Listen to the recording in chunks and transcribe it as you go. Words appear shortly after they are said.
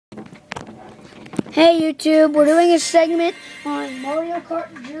Hey YouTube, we're doing a segment on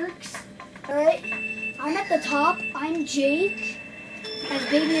Mariokart JERKS. Alright, I'm at the top. I'm Jake as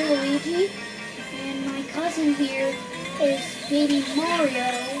baby Luigi, and my cousin here is baby Mario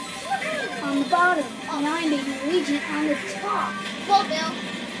on the bottom, and I'm baby Luigi on the top. Well, Bill.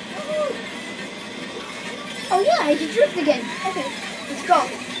 Oh yeah, I can drift again. Okay, let's go.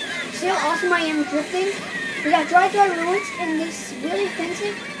 See how awesome I am drifting? We got dry ruins, and this really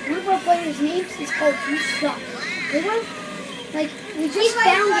offensive. One of our players' names is called You Suck. Remember? Like, we just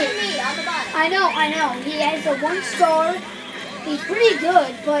found it. Me on the bottom. I know. He has a 1 star. He's pretty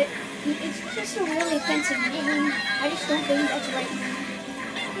good, but it's just a really offensive name. I just don't think that's right.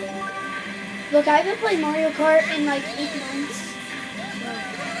 Look, I haven't played Mario Kart in like 8 months.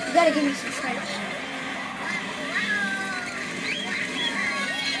 So, you gotta give me some credit.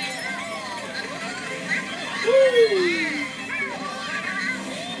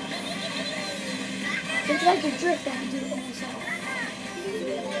 If I could drift, I could do it myself.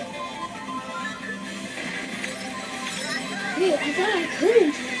 Wait, I thought I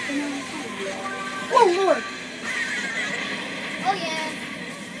couldn't drift, and now I can. Oh Lord! Oh yeah.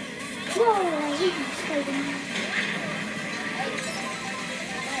 Whoa, I hate you, Spider-Man.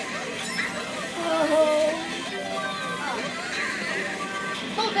 Oh.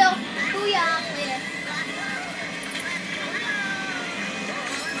 Oh, Bill. Booyah. Later.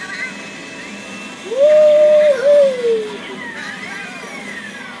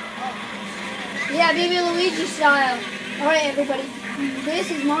 Yeah, baby Luigi style. Alright, everybody. This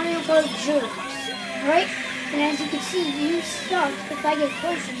is Mariokart JERKS. Alright? And as you can see, you suck. If I get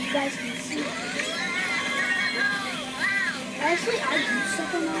closer, you guys can see it. Actually, I do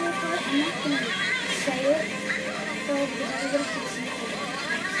suck on Mario Kart. I'm not going to say it. Because everybody can see it.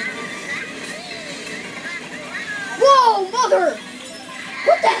 Whoa, mother!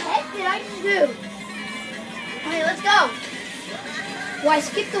 What the heck did I just do? Okay, let's go. Well, I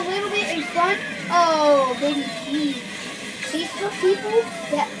skipped a little bit in front. Oh, baby, please. See, for people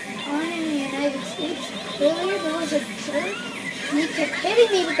that aren't in the United States, earlier there was a jerk, and he kept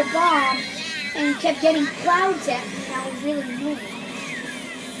hitting me with the bomb, and he kept getting clouds at me, and that was really annoying.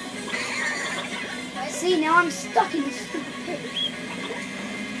 See, now I'm stuck in this stupid pit.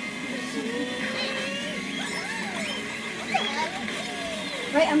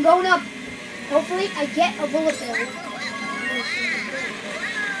 Right, I'm going up. Hopefully, I get a bullet bill.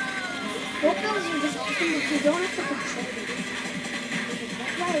 Bullet bills are just awesome because you don't have to control them.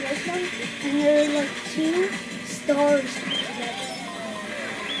 That's why I like them, and they're like 2 stars together.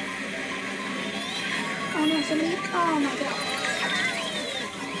 Oh no, somebody! Oh my god!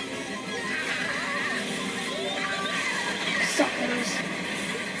 Suckers!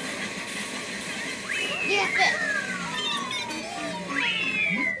 Yeah, fit.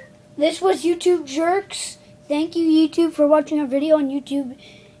 This was YouTube JERKS. Thank you, YouTube, for watching our video on YouTube.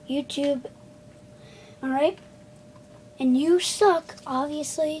 Alright? And you suck,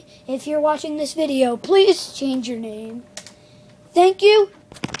 obviously. If you're watching this video, please change your name. Thank you,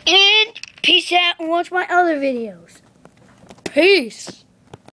 and peace out, and watch my other videos. Peace!